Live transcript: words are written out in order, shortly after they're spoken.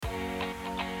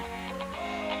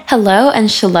Hello and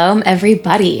shalom,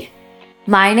 everybody.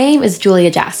 My name is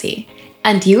Julia Jassy,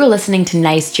 and you are listening to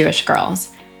Nice Jewish Girls,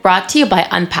 brought to you by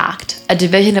Unpacked, a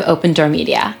division of Open Door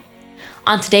Media.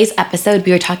 On today's episode,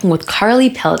 we are talking with Carly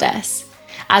Pildes.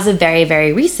 As of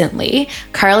very recently,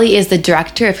 Carly is the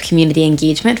Director of Community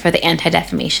Engagement for the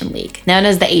Anti-Defamation League, known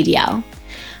as the ADL.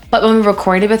 But when we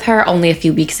recorded with her only a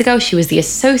few weeks ago, she was the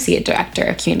Associate Director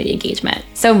of Community Engagement.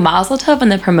 So mazel tov on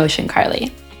the promotion,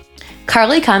 Carly.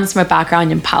 Carly comes from a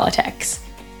background in politics.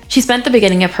 She spent the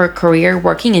beginning of her career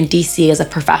working in DC as a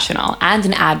professional and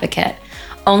an advocate,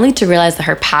 only to realize that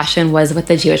her passion was with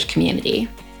the Jewish community.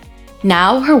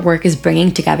 Now her work is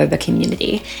bringing together the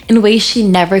community in ways she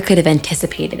never could have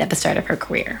anticipated at the start of her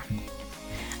career.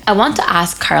 I want to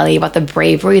ask Carly about the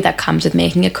bravery that comes with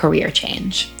making a career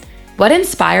change. What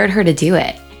inspired her to do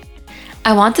it?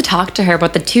 I want to talk to her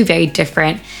about the two very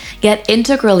different, yet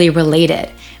integrally related,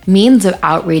 means of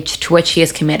outreach to which she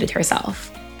has committed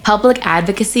herself: public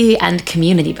advocacy and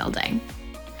community building.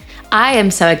 I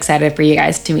am so excited for you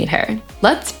guys to meet her.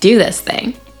 Let's do this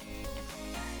thing.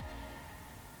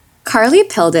 Carly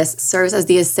Pildes serves as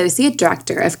the Associate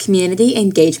Director of Community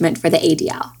Engagement for the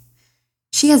ADL.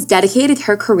 She has dedicated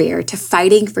her career to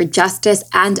fighting for justice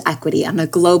and equity on a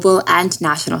global and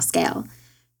national scale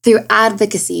through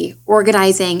advocacy,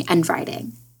 organizing, and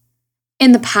writing.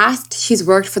 In the past, she's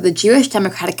worked for the Jewish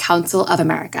Democratic Council of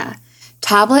America,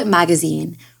 Tablet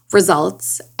Magazine,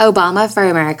 Results, Obama for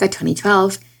America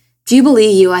 2012,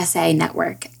 Jubilee USA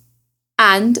Network,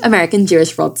 and American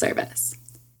Jewish World Service.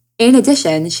 In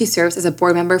addition, she serves as a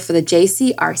board member for the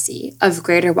JCRC of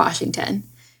Greater Washington,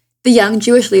 the Young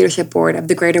Jewish Leadership Board of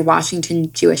the Greater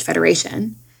Washington Jewish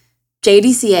Federation,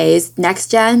 JDCA's Next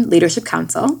Gen Leadership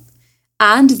Council,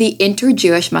 and the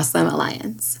Inter-Jewish Muslim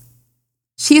Alliance.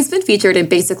 She has been featured in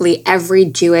basically every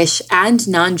Jewish and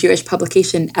non-Jewish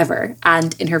publication ever,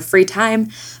 and in her free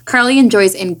time, Carly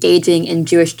enjoys engaging in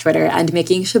Jewish Twitter and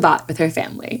making Shabbat with her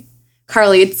family.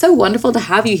 Carly, it's so wonderful to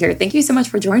have you here. Thank you so much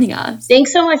for joining us.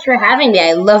 Thanks so much for having me.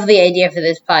 I love the idea for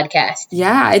this podcast.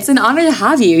 Yeah, it's an honor to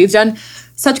have you. You've done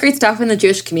such great stuff in the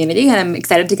Jewish community, and I'm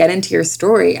excited to get into your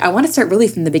story. I want to start really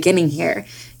from the beginning here.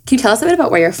 Can you tell us a bit about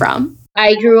where you're from?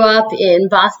 I grew up in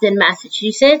Boston,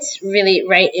 Massachusetts, really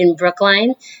right in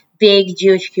Brookline. Big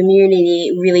Jewish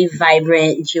community, really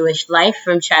vibrant Jewish life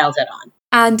from childhood on.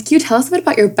 And can you tell us a bit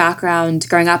about your background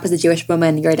growing up as a Jewish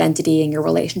woman, your identity and your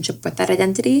relationship with that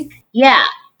identity? Yeah,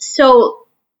 so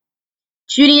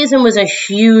Judaism was a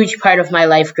huge part of my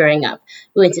life growing up.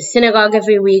 We went to synagogue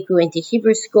every week, we went to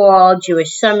Hebrew school,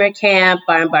 Jewish summer camp,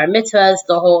 bar and bar mitzvahs,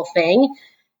 the whole thing.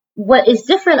 What is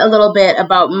different a little bit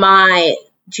about my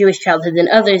Jewish childhood than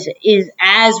others is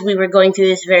as we were going through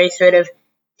this very sort of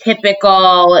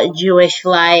typical Jewish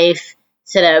life,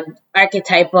 sort of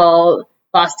archetypal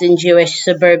Boston Jewish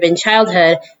suburban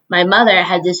childhood, my mother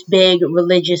had this big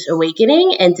religious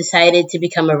awakening and decided to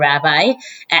become a rabbi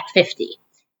at 50.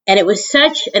 And it was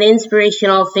such an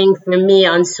inspirational thing for me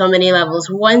on so many levels.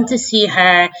 One, to see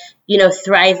her,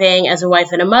 thriving as a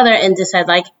wife and a mother and decide,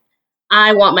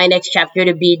 I want my next chapter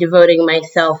to be devoting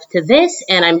myself to this,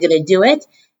 and I'm going to do it.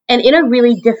 And in a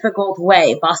really difficult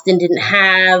way. Boston didn't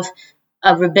have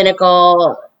a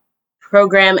rabbinical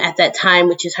program at that time,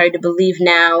 which is hard to believe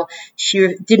now.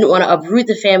 She didn't want to uproot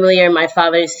the family or my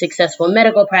father's successful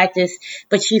medical practice,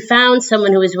 but she found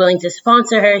someone who was willing to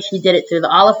sponsor her. She did it through the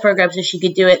Olive program so she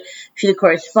could do it through the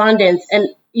correspondence. And,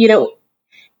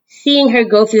 seeing her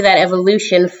go through that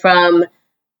evolution from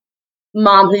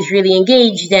mom who's really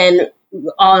engaged and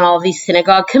on all these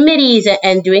synagogue committees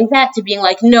and doing that to being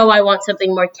no, I want something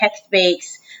more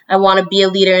text-based. I want to be a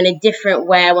leader in a different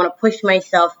way. I want to push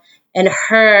myself. And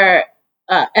her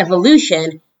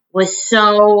evolution was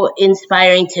so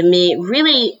inspiring to me.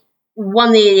 Really,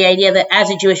 the idea that as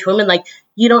a Jewish woman,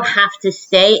 you don't have to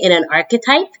stay in an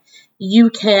archetype. You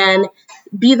can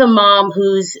be the mom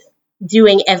who's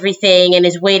doing everything and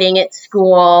is waiting at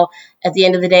school at the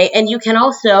end of the day. And you can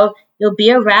also, you'll be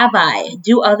a rabbi,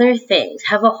 do other things,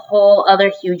 have a whole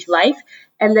other huge life,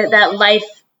 and that life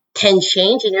can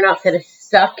change and you're not sort of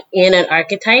stuck in an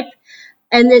archetype.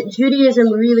 And that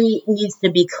Judaism really needs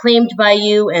to be claimed by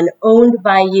you and owned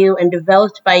by you and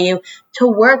developed by you to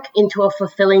work into a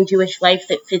fulfilling Jewish life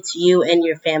that fits you and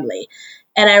your family.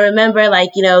 And I remember,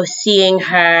 seeing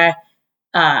her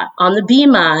on the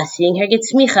Bima, seeing her get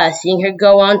smicha, seeing her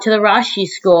go on to the Rashi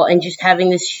school, and just having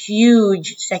this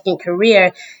huge second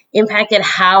career impacted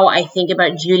how I think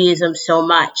about Judaism so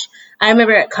much. I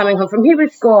remember coming home from Hebrew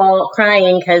school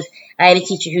crying because I had a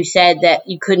teacher who said that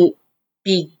you couldn't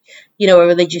be a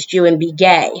religious Jew and be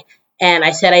gay. And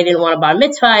I said I didn't want to bar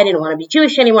mitzvah. I didn't want to be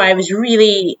Jewish anymore. I was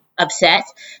really upset.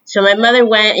 So my mother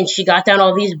went and she got down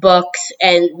all these books,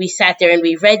 and we sat there and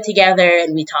we read together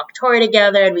and we talked Torah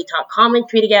together and we talked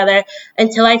commentary together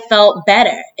until I felt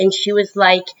better. And she was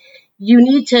like, you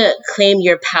need to claim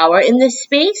your power in this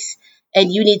space,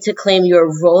 and you need to claim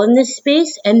your role in this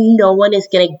space, and no one is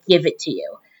going to give it to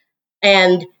you.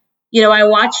 And, I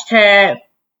watched her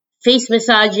face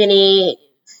misogyny,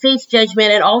 face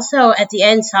judgment, and also at the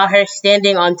end saw her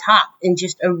standing on top in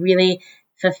just a really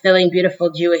fulfilling,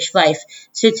 beautiful Jewish life.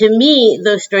 So to me,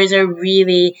 those stories are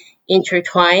really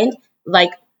intertwined.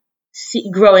 Like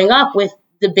growing up with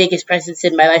the biggest presence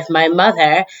in my life, my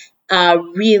mother,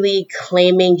 really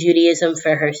claiming Judaism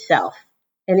for herself.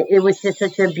 And it was just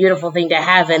such a beautiful thing to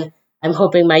have. And I'm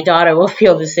hoping my daughter will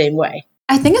feel the same way.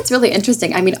 I think it's really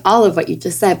interesting. I mean, all of what you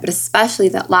just said, but especially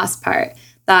that last part,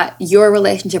 that your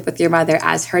relationship with your mother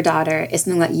as her daughter is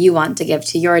something that you want to give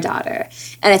to your daughter.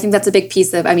 And I think that's a big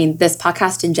piece of, this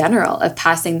podcast in general, of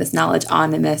passing this knowledge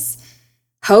on and this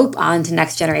hope on to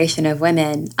next generation of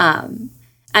women.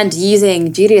 And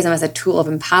using Judaism as a tool of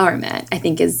empowerment, I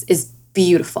think is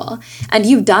beautiful. And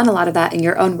you've done a lot of that in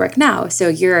your own work now. So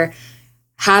you're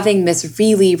having this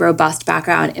really robust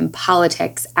background in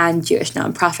politics and Jewish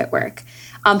nonprofit work.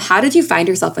 How did you find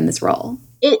yourself in this role?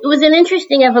 It was an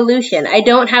interesting evolution. I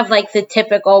don't have the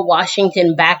typical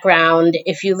Washington background.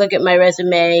 If you look at my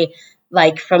resume,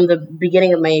 from the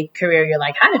beginning of my career, you're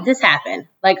like, how did this happen?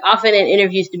 Often in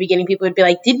interviews at the beginning, people would be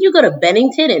like, didn't you go to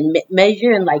Bennington and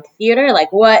measure in theater?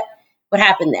 What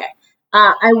happened there?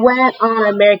 I went on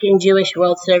an American Jewish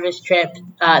World Service trip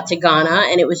to Ghana,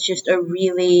 and it was just a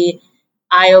really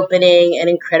eye-opening and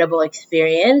incredible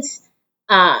experience.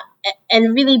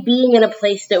 And really being in a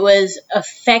place that was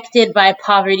affected by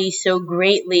poverty so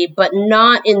greatly, but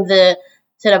not in the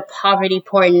sort of poverty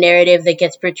porn narrative that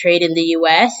gets portrayed in the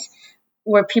U.S.,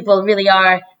 where people really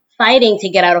are fighting to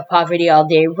get out of poverty all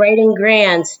day, writing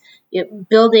grants,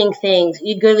 building things.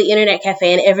 You go to the internet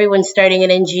cafe and everyone's starting an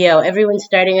NGO, everyone's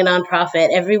starting a nonprofit,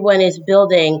 everyone is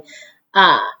building.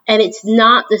 And it's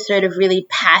not the sort of really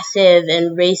passive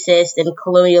and racist and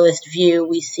colonialist view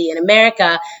we see in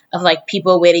America of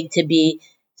people waiting to be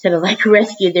sort of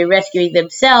rescued. They're rescuing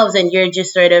themselves, and you're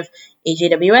just sort of,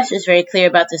 AJWS is very clear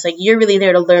about this. You're really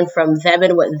there to learn from them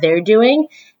and what they're doing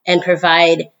and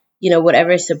provide,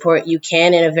 whatever support you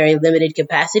can in a very limited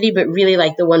capacity. But really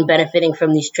the one benefiting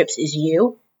from these trips is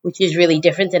you, which is really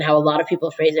different than how a lot of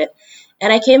people phrase it.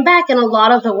 And I came back, and a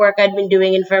lot of the work I'd been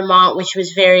doing in Vermont, which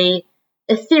was very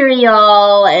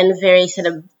ethereal and very sort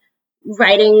of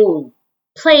writing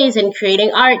plays and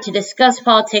creating art to discuss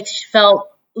politics, felt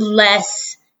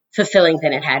less fulfilling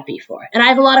than it had before. And I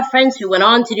have a lot of friends who went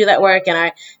on to do that work and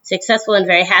are successful and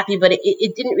very happy, but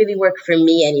it didn't really work for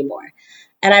me anymore.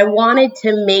 And I wanted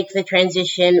to make the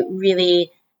transition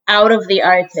really out of the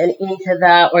arts and into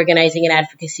the organizing and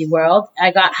advocacy world.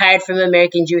 I got hired from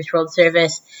American Jewish World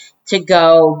Service to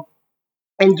go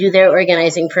and do their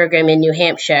organizing program in New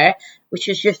Hampshire, which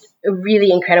was just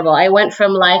really incredible. I went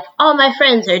from all my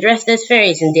friends are dressed as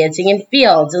fairies and dancing in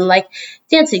fields and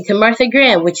dancing to Martha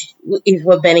Graham, which is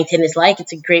what Bennington is like.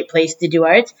 It's a great place to do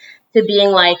art, to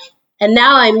being and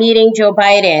now I'm meeting Joe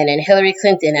Biden and Hillary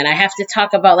Clinton, and I have to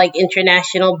talk about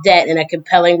international debt in a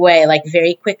compelling way,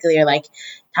 very quickly, or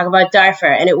talk about Darfur.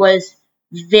 And it was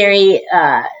very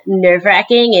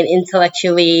nerve-wracking and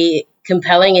intellectually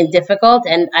compelling and difficult,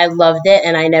 and I loved it,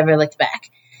 and I never looked back.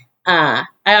 I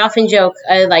often joke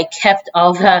I kept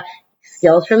all the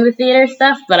skills from the theater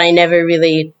stuff, but I never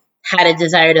really had a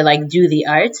desire to do the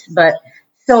arts. But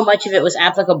so much of it was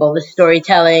applicable: the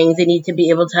storytelling, the need to be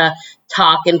able to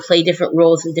talk and play different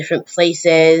roles in different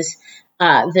places,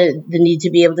 the need to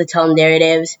be able to tell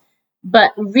narratives.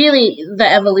 But really,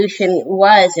 the evolution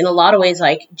was, in a lot of ways,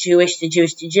 Jewish to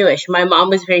Jewish to Jewish. My mom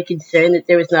was very concerned that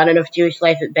there was not enough Jewish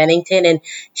life at Bennington, and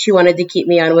she wanted to keep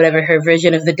me on whatever her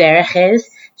version of the derech is.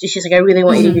 So she's I really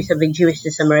want you to do something Jewish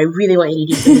this summer. I really want you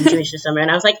to do something Jewish this summer. And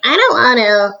I was I don't want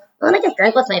to. I want to get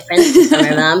drunk with my friends this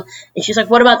summer, Mom. And she's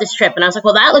what about this trip? And I was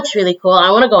well, that looks really cool. I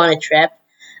want to go on a trip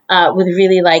with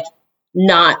really,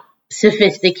 not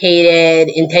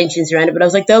sophisticated intentions around it. But I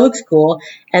was that looks cool.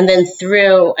 And then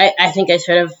I think I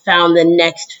sort of found the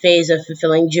next phase of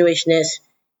fulfilling Jewishness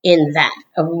in that,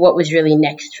 of what was really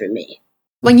next for me.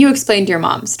 When you explained your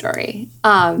mom's story,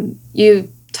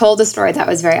 you told a story that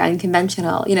was very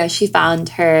unconventional. She found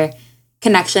her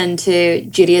connection to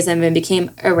Judaism and became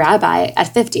a rabbi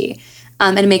at 50.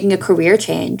 And making a career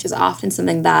change is often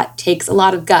something that takes a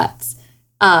lot of guts.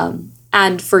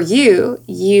 And for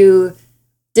you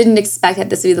didn't expect that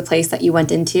this would be the place that you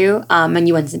went into, and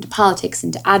you went into politics,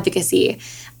 into advocacy,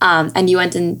 and you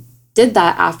went in did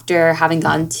that after having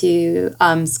gone to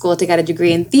school to get a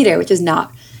degree in theater, which is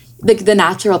not the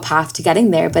natural path to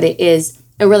getting there, but it is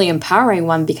a really empowering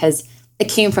one because it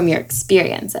came from your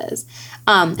experiences.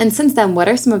 And since then, what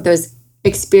are some of those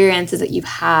experiences that you've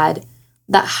had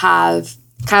that have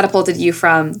catapulted you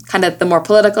from kind of the more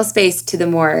political space to the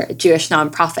more Jewish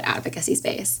nonprofit advocacy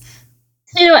space?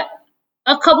 So,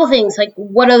 a couple things. Like,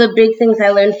 one of the big things I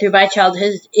learned through my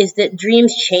childhood is that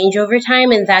dreams change over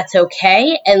time, and that's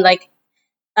okay. And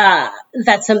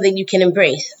that's something you can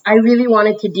embrace. I really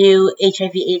wanted to do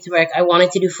HIV/AIDS work. I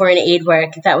wanted to do foreign aid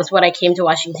work. That was what I came to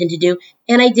Washington to do.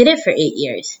 And I did it for 8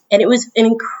 years. And it was an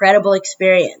incredible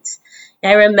experience.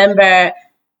 I remember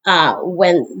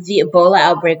when the Ebola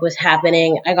outbreak was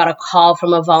happening, I got a call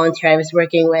from a volunteer I was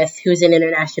working with who's an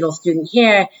international student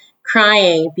here,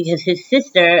 crying because his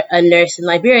sister, a nurse in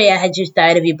Liberia, had just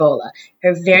died of Ebola.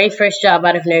 Her very first job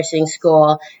out of nursing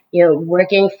school,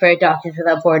 working for Doctors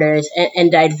Without Borders,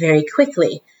 and died very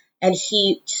quickly. And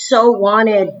he so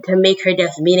wanted to make her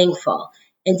death meaningful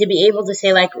and to be able to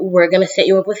say, like, we're going to set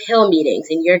you up with Hill meetings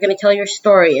and you're going to tell your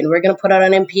story and we're going to put it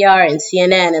on NPR and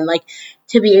CNN, and like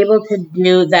to be able to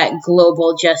do that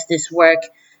global justice work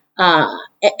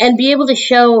and be able to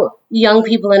show young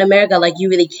people in America, like, you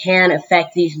really can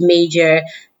affect these major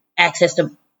access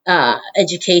to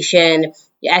education,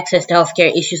 access to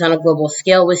healthcare issues on a global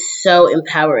scale was so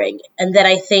empowering. And then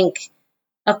I think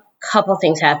a couple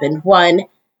things happened. One,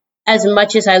 as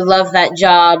much as I love that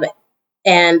job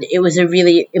and it was a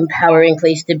really empowering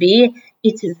place to be,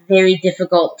 it's very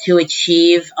difficult to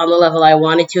achieve on the level I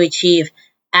wanted to achieve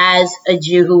as a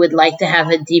Jew who would like to have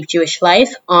a deep Jewish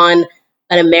life on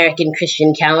an American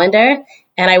Christian calendar.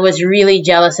 And I was really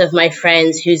jealous of my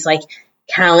friends whose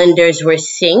calendars were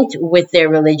synced with their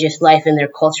religious life and their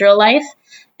cultural life.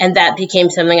 And that became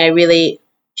something I really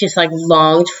just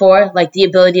longed for, the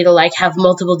ability to have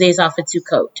multiple days off at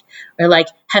Sukkot, or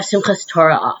have Simchas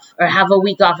Torah off, or have a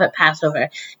week off at Passover.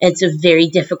 And it's a very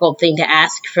difficult thing to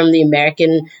ask from the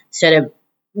American sort of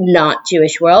not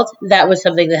Jewish world. That was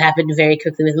something that happened very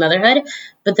quickly with motherhood.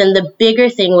 But then the bigger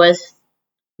thing was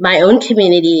my own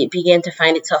community began to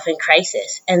find itself in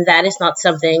crisis. And that is not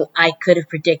something I could have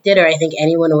predicted, or I think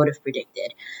anyone would have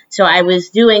predicted. So I was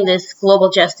doing this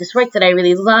global justice work that I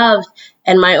really loved.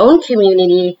 And my own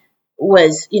community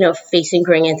was, facing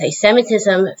growing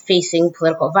anti-Semitism, facing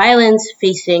political violence,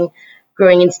 facing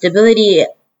growing instability.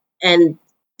 And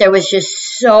there was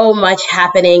just so much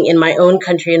happening in my own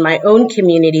country, in my own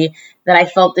community, that I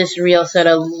felt this real sort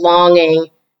of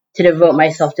longing to devote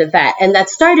myself to that. And that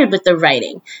started with the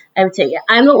writing. I would say,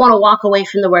 I don't want to walk away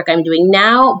from the work I'm doing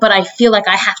now, but I feel like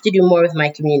I have to do more with my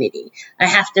community. I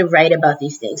have to write about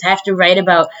these things. I have to write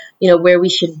about, where we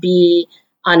should be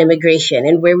on immigration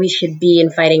and where we should be in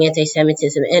fighting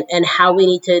anti-Semitism and how we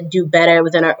need to do better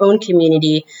within our own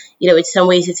community. In some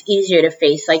ways it's easier to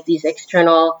face these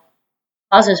external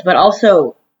causes, but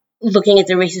also looking at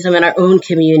the racism in our own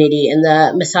community and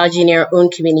the misogyny in our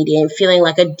own community and feeling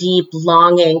a deep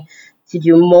longing to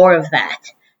do more of that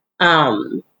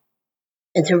and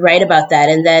to write about that.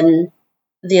 And then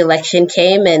the election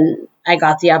came and I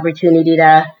got the opportunity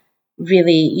to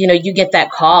really, you get that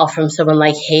call from someone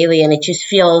like Haley and it just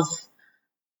feels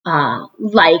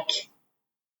like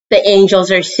the angels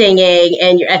are singing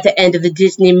and you're at the end of the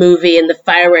Disney movie and the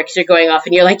fireworks are going off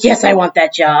and you're like, yes, I want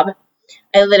that job.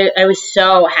 I was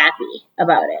so happy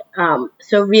about it.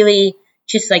 So really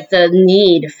just the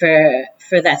need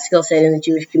for that skill set in the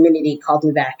Jewish community called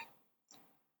me back.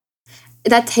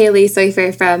 That's Haley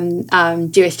Sofer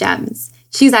from Jewish Gems.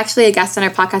 She's actually a guest on our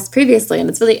podcast previously, and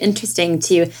it's really interesting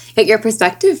to get your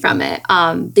perspective from it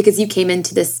because you came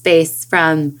into this space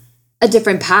from a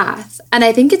different path. And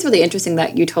I think it's really interesting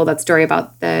that you told that story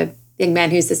about the young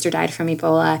man whose sister died from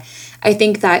Ebola. I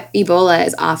think that Ebola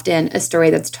is often a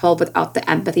story that's told without the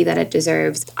empathy that it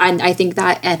deserves. And I think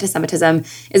that anti-Semitism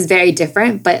is very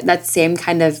different, but that same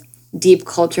kind of deep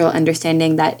cultural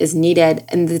understanding that is needed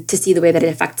and to see the way that it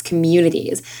affects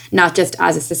communities, not just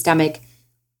as a systemic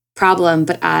problem,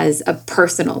 but as a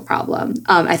personal problem.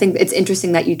 I think it's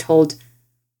interesting that you told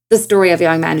the story of a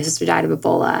young man whose sister died of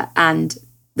Ebola and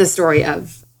the story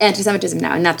of anti-Semitism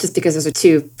now, and not just because those are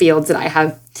two fields that I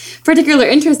have particular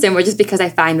interest in, but just because I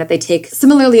find that they take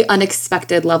similarly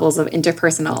unexpected levels of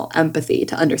interpersonal empathy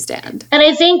to understand. And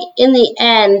I think in the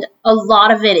end, a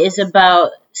lot of it is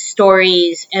about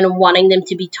stories and wanting them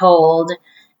to be told.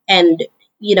 And,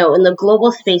 in the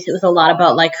global space, it was a lot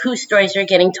about whose stories are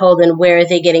getting told and where are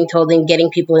they getting told and getting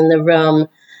people in the room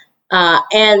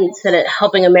and sort of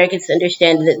helping Americans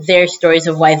understand that their stories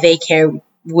of why they care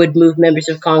would move members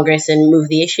of Congress and move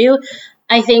the issue.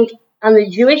 I think on the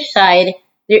Jewish side,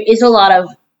 there is a lot of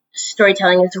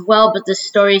storytelling as well, but the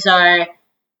stories are,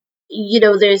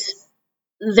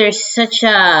 there's such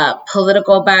a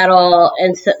political battle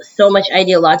and so much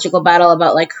ideological battle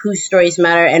about like whose stories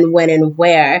matter and when and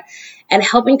where, and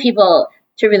helping people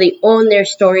to really own their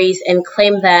stories and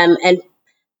claim them and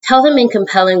tell them in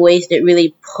compelling ways that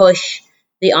really push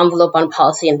the envelope on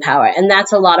policy and power. And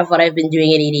that's a lot of what I've been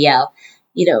doing at EDL.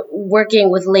 Working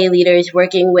with lay leaders,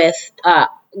 working with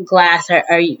GLASS,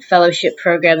 our fellowship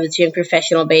program that's young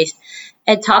professional based,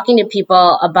 and talking to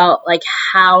people about like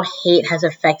how hate has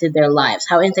affected their lives,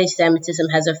 how anti-Semitism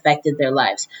has affected their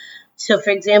lives. So,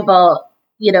 for example,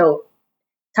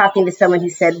 talking to someone who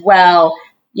said, well,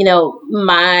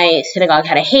 my synagogue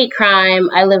had a hate crime.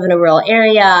 I live in a rural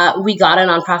area. We got a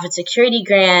nonprofit security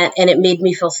grant, and it made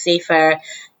me feel safer,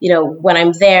 when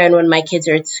I'm there and when my kids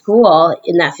are at school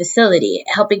in that facility.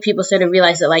 Helping people sort of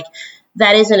realize that, like,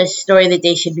 that isn't a story that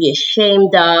they should be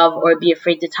ashamed of or be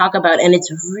afraid to talk about. And it's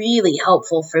really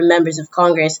helpful for members of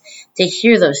Congress to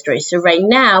hear those stories. So right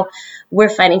now, we're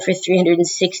fighting for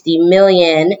 $360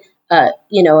 million.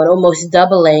 An almost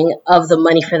doubling of the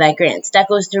money for that grant. That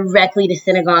goes directly to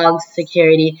synagogue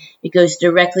security. It goes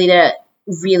directly to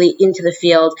really into the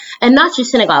field. And not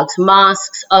just synagogues,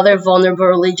 mosques, other vulnerable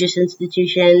religious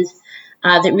institutions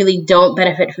that really don't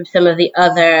benefit from some of the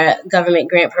other government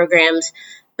grant programs.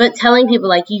 But telling people,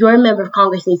 like, your member of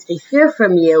Congress needs to hear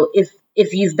from you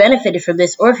if you've benefited from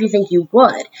this or if you think you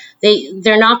would.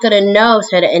 They're not going to know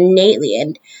sort of innately.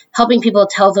 And helping people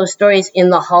tell those stories in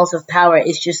the halls of power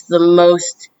is just the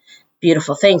most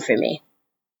beautiful thing for me.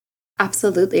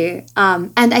 Absolutely.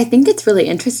 And I think it's really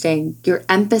interesting, your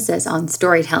emphasis on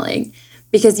storytelling,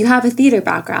 because you have a theater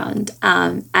background,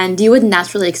 and you wouldn't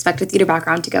naturally expect a theater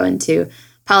background to go into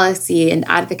policy and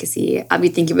advocacy.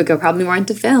 You'd think it would go probably more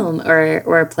into film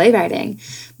or playwriting.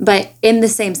 But in the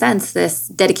same sense, this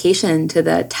dedication to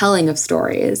the telling of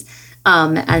stories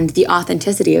and the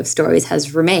authenticity of stories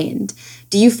has remained.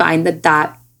 Do you find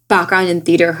that background in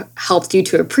theater helps you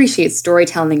to appreciate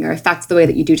storytelling or affects the way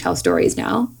that you do tell stories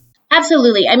now?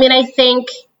 Absolutely. I mean, I think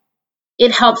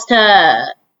it helps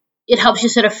you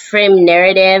sort of frame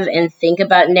narrative and think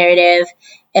about narrative.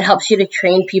 It helps you to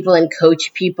train people and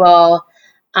coach people.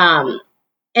 And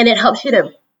it helps you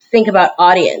to think about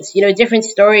audience. Different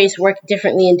stories work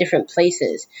differently in different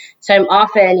places. So I'm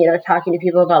often, talking to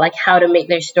people about like how to make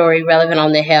their story relevant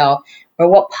on the Hill or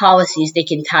what policies they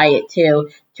can tie it to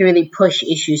really push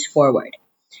issues forward.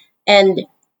 And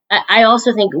I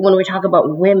also think when we talk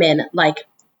about women, like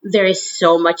there is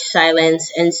so much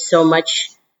silence and so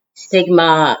much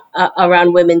stigma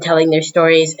around women telling their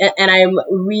stories. And I'm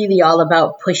really all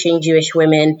about pushing Jewish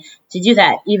women to do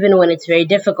that, even when it's very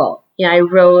difficult. I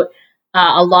wrote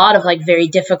a lot of like very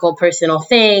difficult personal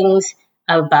things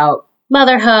about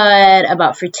motherhood,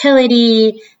 about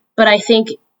fertility. But I think,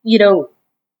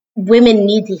 women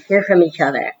need to hear from each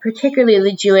other, particularly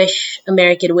the Jewish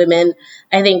American women.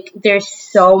 I think there's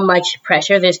so much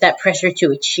pressure. There's that pressure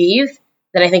to achieve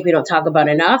that I think we don't talk about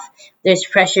enough. There's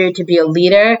pressure to be a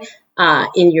leader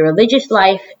in your religious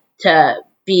life, to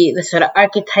be the sort of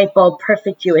archetypal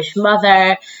perfect Jewish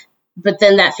mother, but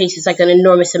then that faces like an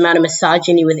enormous amount of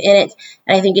misogyny within it.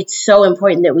 And I think it's so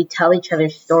important that we tell each other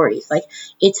stories. Like,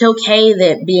 it's okay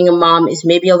that being a mom is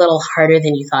maybe a little harder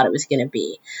than you thought it was going to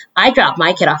be. I dropped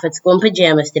my kid off at school in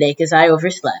pajamas today because I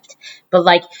overslept. But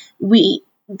like,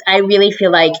 I really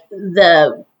feel like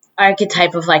the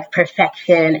archetype of like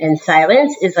perfection and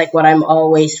silence is like what I'm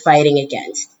always fighting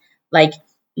against. Like,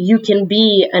 you can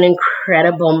be an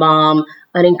incredible mom,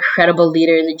 an incredible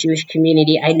leader in the Jewish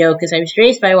community. I know because I was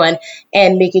raised by one,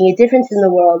 and making a difference in the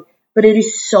world. But it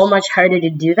is so much harder to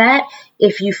do that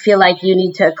if you feel like you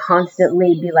need to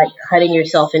constantly be like cutting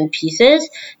yourself in pieces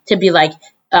to be like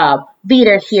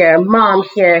leader here, mom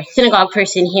here, synagogue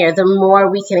person here. The more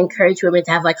we can encourage women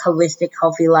to have like holistic,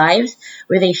 healthy lives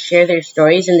where they share their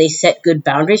stories and they set good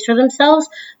boundaries for themselves,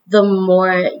 the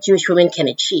more Jewish women can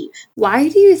achieve. Why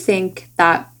do you think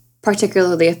that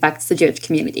particularly affects the Jewish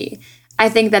community? I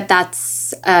think that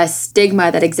that's a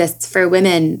stigma that exists for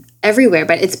women everywhere,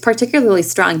 but it's particularly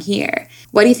strong here.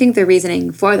 What do you think the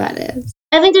reasoning for that is?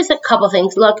 I think there's a couple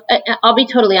things. Look, I'll be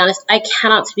totally honest. I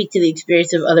cannot speak to the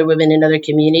experience of other women in other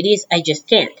communities. I just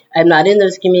can't. I'm not in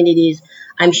those communities.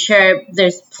 I'm sure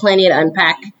there's plenty to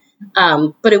unpack.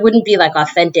 But it wouldn't be like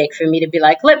authentic for me to be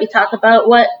like, let me talk about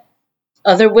what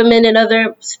other women in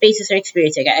other spaces are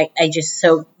experiencing.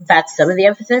 So that's some of the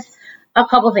emphasis. A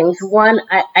couple things. One,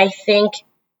 I think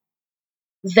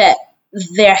that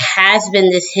there has been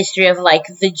this history of like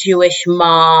the Jewish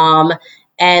mom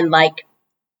and like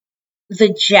the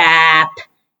Jap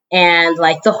and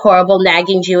like the horrible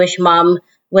nagging Jewish mom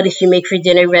what does she make for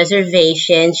dinner?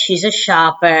 Reservations. She's a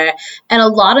shopper. And a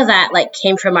lot of that like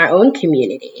came from our own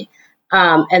community.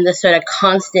 And the sort of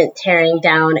constant tearing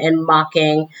down and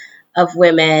mocking of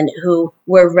women who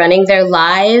were running their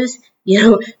lives,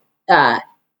 feeding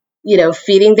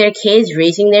their kids,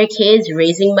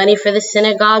 raising money for the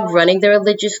synagogue, running the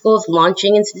religious schools,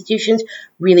 launching institutions,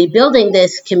 really building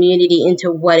this community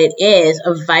into what it is,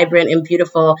 a vibrant and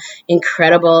beautiful,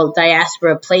 incredible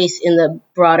diaspora place in the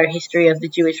broader history of the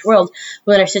Jewish world.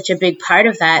 Women are such a big part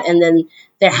of that. And then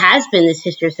there has been this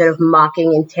history of sort of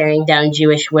mocking and tearing down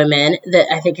Jewish women that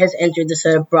I think has entered the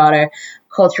sort of broader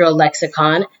cultural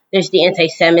lexicon. There's the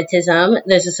anti-Semitism.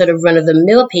 There's a sort of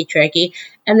run-of-the-mill patriarchy.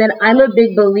 And then I'm a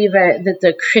big believer that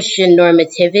the Christian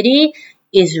normativity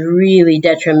is really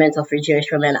detrimental for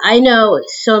Jewish women. I know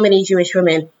so many Jewish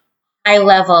women,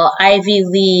 high-level, Ivy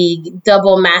League,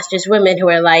 double master's women who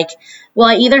are like, well,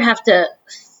 I either have to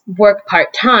work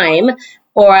part-time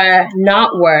or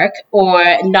not work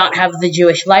or not have the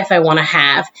Jewish life I want to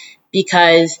have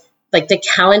because like the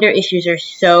calendar issues are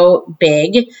so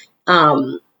big.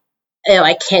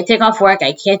 I can't take off work.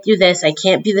 I can't do this. I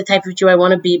can't be the type of Jew I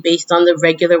want to be based on the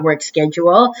regular work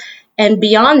schedule. And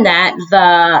beyond that,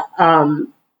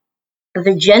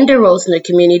 the gender roles in the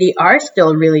community are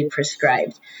still really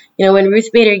prescribed. When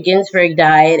Ruth Bader Ginsburg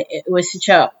died, it was such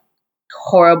a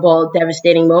horrible,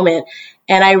 devastating moment.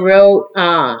 And I wrote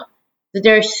that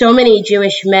there are so many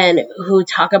Jewish men who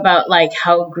talk about like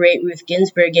how great Ruth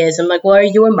Ginsburg is. I'm like, well, are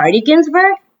you a Marty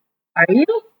Ginsburg? Are you?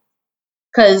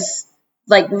 Because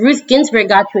like Ruth Ginsburg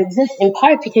got to exist in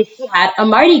part because she had a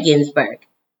Marty Ginsburg.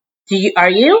 Are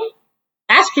you?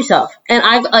 Ask yourself.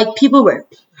 And people were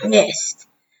pissed.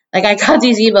 Like I got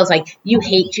these emails like, you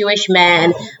hate Jewish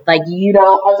men. Like you don't.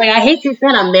 I was like, I hate Jewish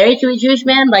men. I'm married to a Jewish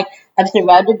man. Like I'm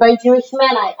surrounded by Jewish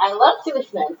men. I love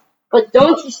Jewish men. But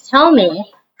don't just tell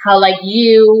me how like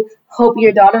you hope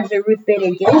your daughters are Ruth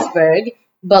Bader Ginsburg,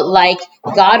 but like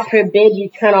God forbid you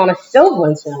turn on a stove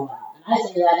once in a while. I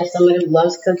say that as someone who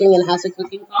loves cooking and has a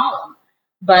cooking column.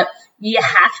 But you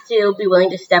have to be willing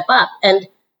to step up. And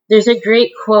there's a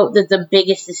great quote that the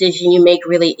biggest decision you make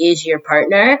really is your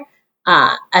partner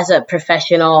as a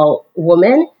professional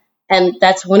woman. And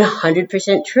that's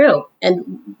 100% true.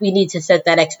 And we need to set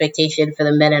that expectation for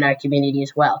the men in our community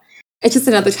as well. It's just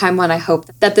another time when I hope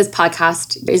that this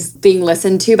podcast is being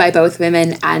listened to by both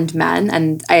women and men.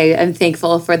 And I am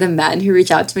thankful for the men who reach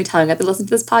out to me telling me that they listen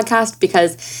to this podcast,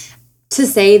 because to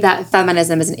say that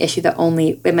feminism is an issue that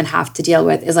only women have to deal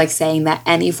with is like saying that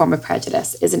any form of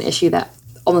prejudice is an issue that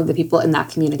only the people in that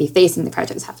community facing the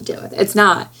prejudice have to deal with. It's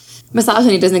not.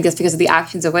 Misogyny doesn't exist because of the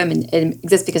actions of women. It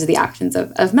exists because of the actions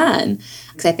of men.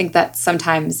 Because I think that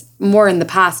sometimes, more in the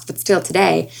past, but still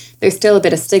today, there's still a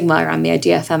bit of stigma around the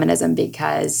idea of feminism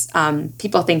because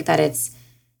people think that it's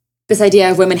this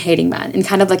idea of women hating men. And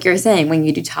kind of like you're saying, when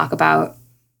you do talk about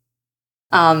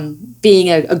being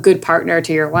a good partner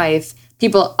to your wife,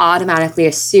 people automatically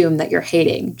assume that you're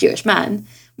hating Jewish men,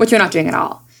 which you're not doing at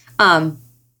all.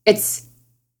 It's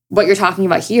what you're talking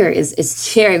about here is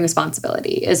sharing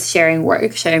responsibility, is sharing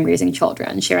work, sharing raising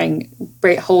children,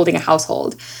 holding a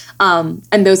household. And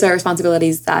those are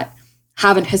responsibilities that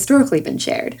haven't historically been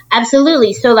shared.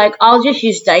 Absolutely. So like, I'll just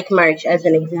use Dyke March as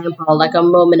an example, like a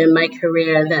moment in my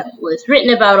career that was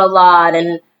written about a lot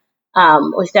and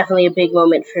was definitely a big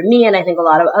moment for me. And I think a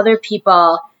lot of other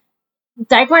people.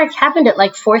 Dyke March happened at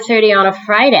like 4:30 on a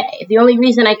Friday. The only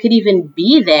reason I could even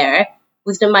be there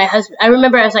was that my husband, I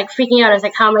remember I was like freaking out. I was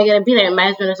like, how am I going to be there? And my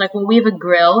husband was like, well, we have a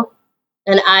grill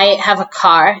and I have a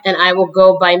car and I will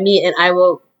go buy meat and I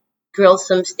will grill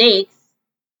some steaks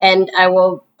and I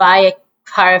will buy a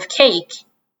car of cake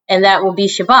and that will be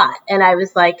Shabbat. And I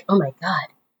was like, oh my God,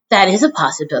 that is a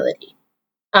possibility.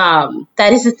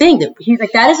 That is a thing that he's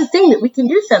like, that is a thing that we can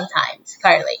do sometimes,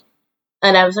 Carly.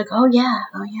 And I was like, oh yeah.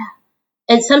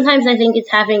 And sometimes I think it's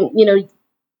having,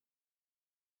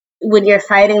 when you're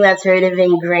fighting that sort of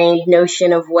ingrained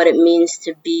notion of what it means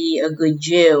to be a good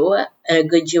Jew and a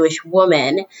good Jewish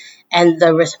woman, and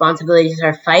the responsibilities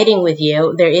are fighting with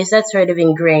you, there is that sort of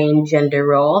ingrained gender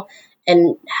role.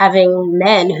 And having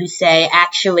men who say,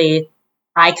 actually,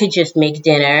 I could just make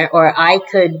dinner, or I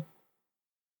could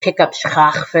pick up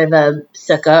shchach for the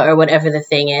sukkah, or whatever the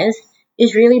thing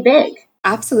is really big.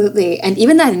 Absolutely. And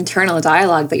even that internal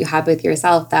dialogue that you have with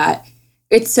yourself, that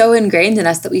it's so ingrained in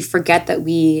us that we forget that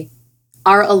we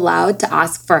are allowed to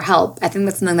ask for help. I think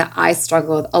that's something that I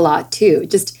struggle with a lot too.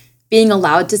 Just being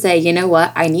allowed to say, you know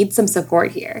what, I need some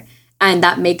support here. And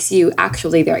that makes you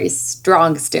actually very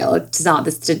strong still. It's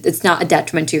not a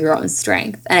detriment to your own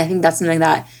strength. And I think that's something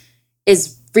that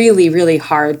is really, really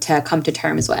hard to come to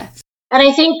terms with. And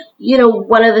I think,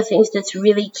 one of the things that's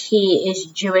really key is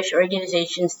Jewish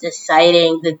organizations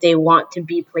deciding that they want to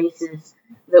be places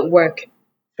that work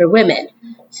for women.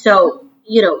 So,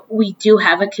 we do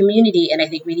have a community, and I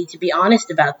think we need to be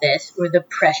honest about this, where the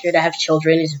pressure to have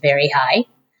children is very high.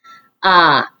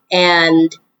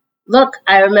 And look,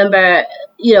 I remember,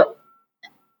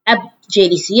 at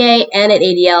JDCA and at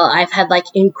ADL, I've had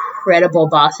incredible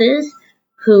bosses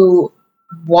who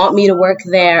want me to work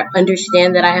there,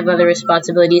 understand that I have other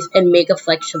responsibilities, and make a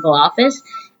flexible office.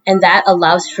 And that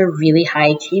allows for really high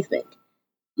achievement.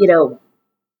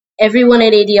 Everyone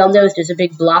at ADL knows there's a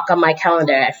big block on my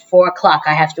calendar. At 4:00,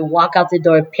 I have to walk out the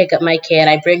door, pick up my kid,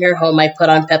 I bring her home, I put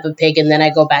on Peppa Pig, and then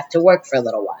I go back to work for a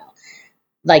little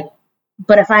while.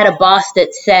 But if I had a boss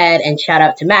that said, and shout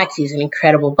out to Max, he's an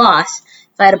incredible boss.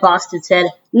 If I had a boss that said,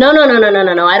 no,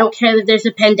 I don't care that there's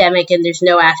a pandemic and there's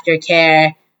no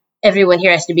aftercare. Everyone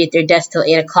here has to be at their desk till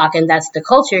 8:00, and that's the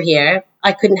culture here.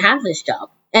 I couldn't have this job.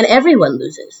 And everyone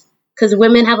loses because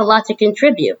women have a lot to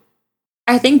contribute.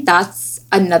 I think that's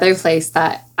another place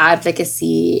that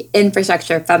advocacy,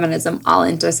 infrastructure, feminism all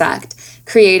intersect.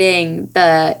 Creating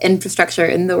the infrastructure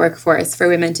in the workforce for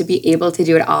women to be able to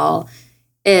do it all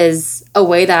is a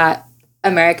way that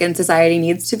American society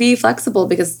needs to be flexible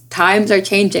because times are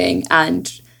changing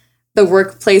and the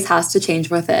workplace has to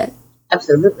change with it.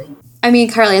 Absolutely. I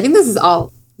mean, Carly, I think this is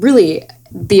all really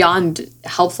beyond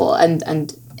helpful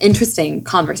and interesting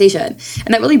conversation.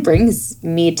 And that really brings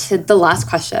me to the last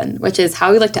question, which is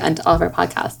how we like to end all of our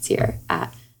podcasts here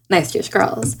at Nice Jewish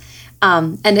Girls.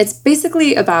 And it's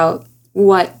basically about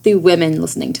what the women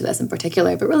listening to this in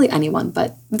particular, but really anyone,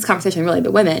 but this conversation really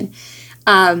the women,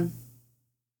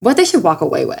 what they should walk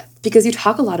away with. Because you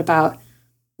talk a lot about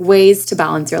ways to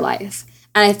balance your life.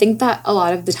 And I think that a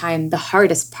lot of the time, the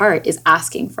hardest part is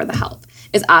asking for the help,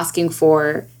 is asking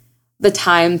for the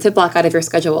time to block out of your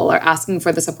schedule or asking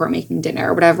for the support making dinner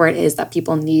or whatever it is that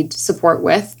people need support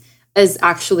with, is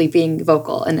actually being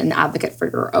vocal and an advocate for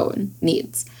your own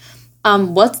needs.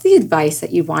 What's the advice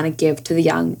that you want to give to the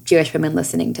young Jewish women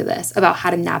listening to this about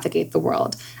how to navigate the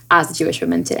world as a Jewish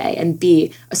woman today and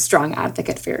be a strong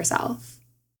advocate for yourself?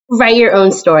 Write your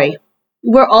own story.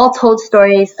 We're all told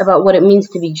stories about what it means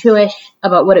to be Jewish,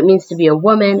 about what it means to be a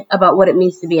woman, about what it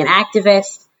means to be an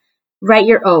activist. Write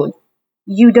your own.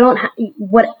 You don't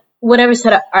whatever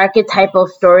sort of archetypal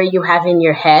story you have in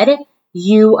your head,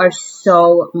 you are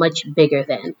so much bigger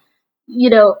than.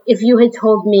 If you had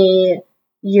told me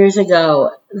years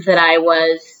ago that I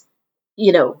was,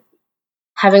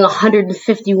 having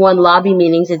 151 lobby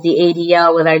meetings at the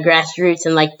ADL with our grassroots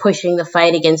and pushing the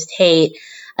fight against hate,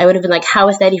 I would have been like, how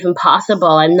is that even possible?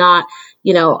 I'm not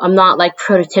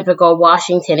prototypical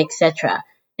Washington, etc.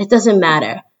 It doesn't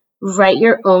matter. Write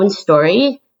your own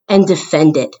story and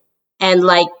defend it. And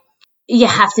you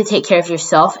have to take care of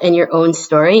yourself and your own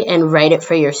story and write it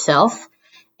for yourself.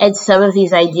 And some of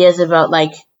these ideas about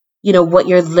what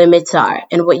your limits are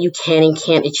and what you can and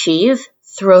can't achieve,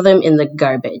 throw them in the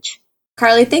garbage.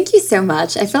 Carly, thank you so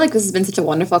much. I feel like this has been such a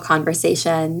wonderful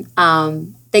conversation.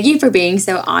 Thank you for being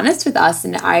so honest with us.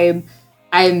 And I'm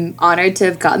honored to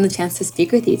have gotten the chance to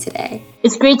speak with you today.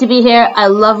 It's great to be here. I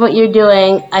love what you're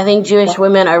doing. I think Jewish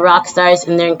women are rock stars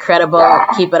and they're incredible.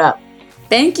 Keep it up.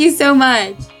 Thank you so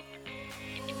much.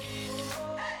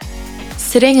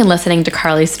 Sitting and listening to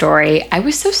Carly's story, I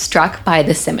was so struck by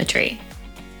the symmetry.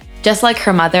 Just like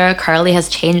her mother, Carly has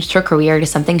changed her career to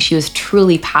something she was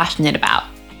truly passionate about.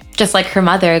 Just like her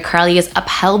mother, Carly has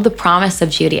upheld the promise of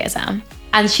Judaism,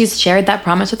 and she's shared that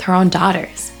promise with her own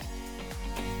daughters.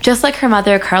 Just like her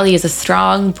mother, Carly is a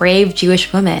strong, brave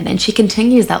Jewish woman, and she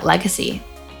continues that legacy.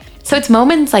 So it's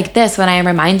moments like this when I am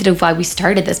reminded of why we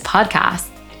started this podcast.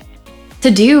 To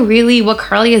do really what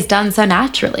Carly has done so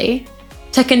naturally.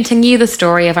 To continue the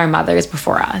story of our mothers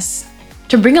before us.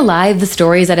 To bring alive the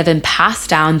stories that have been passed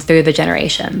down through the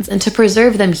generations, and to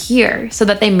preserve them here so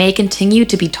that they may continue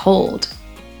to be told.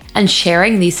 And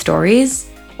sharing these stories,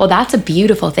 well, that's a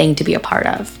beautiful thing to be a part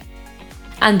of.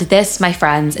 And this, my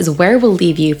friends, is where we'll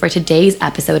leave you for today's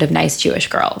episode of Nice Jewish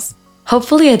Girls.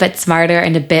 Hopefully a bit smarter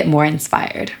and a bit more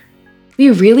inspired.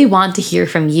 We really want to hear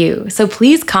from you, so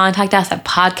please contact us at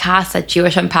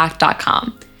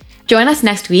podcasts@jewishimpact.com. Join us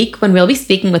next week when we'll be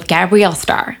speaking with Gabrielle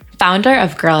Starr, founder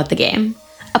of Girl at the Game,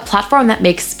 a platform that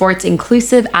makes sports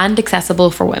inclusive and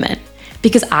accessible for women.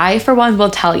 Because I, for one,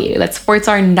 will tell you that sports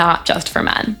are not just for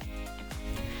men.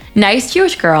 Nice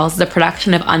Jewish Girls is a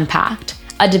production of Unpacked,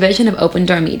 a division of Open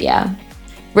Door Media.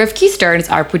 Rivki Stern is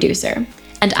our producer,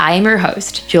 and I am your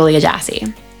host, Julia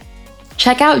Jassy.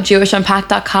 Check out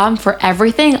JewishUnpacked.com for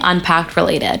everything Unpacked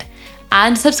related,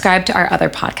 and subscribe to our other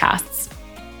podcasts.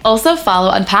 Also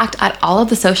follow Unpacked at all of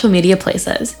the social media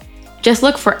places. Just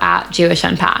look for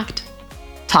 @JewishUnpacked.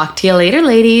 Talk to you later,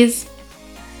 ladies.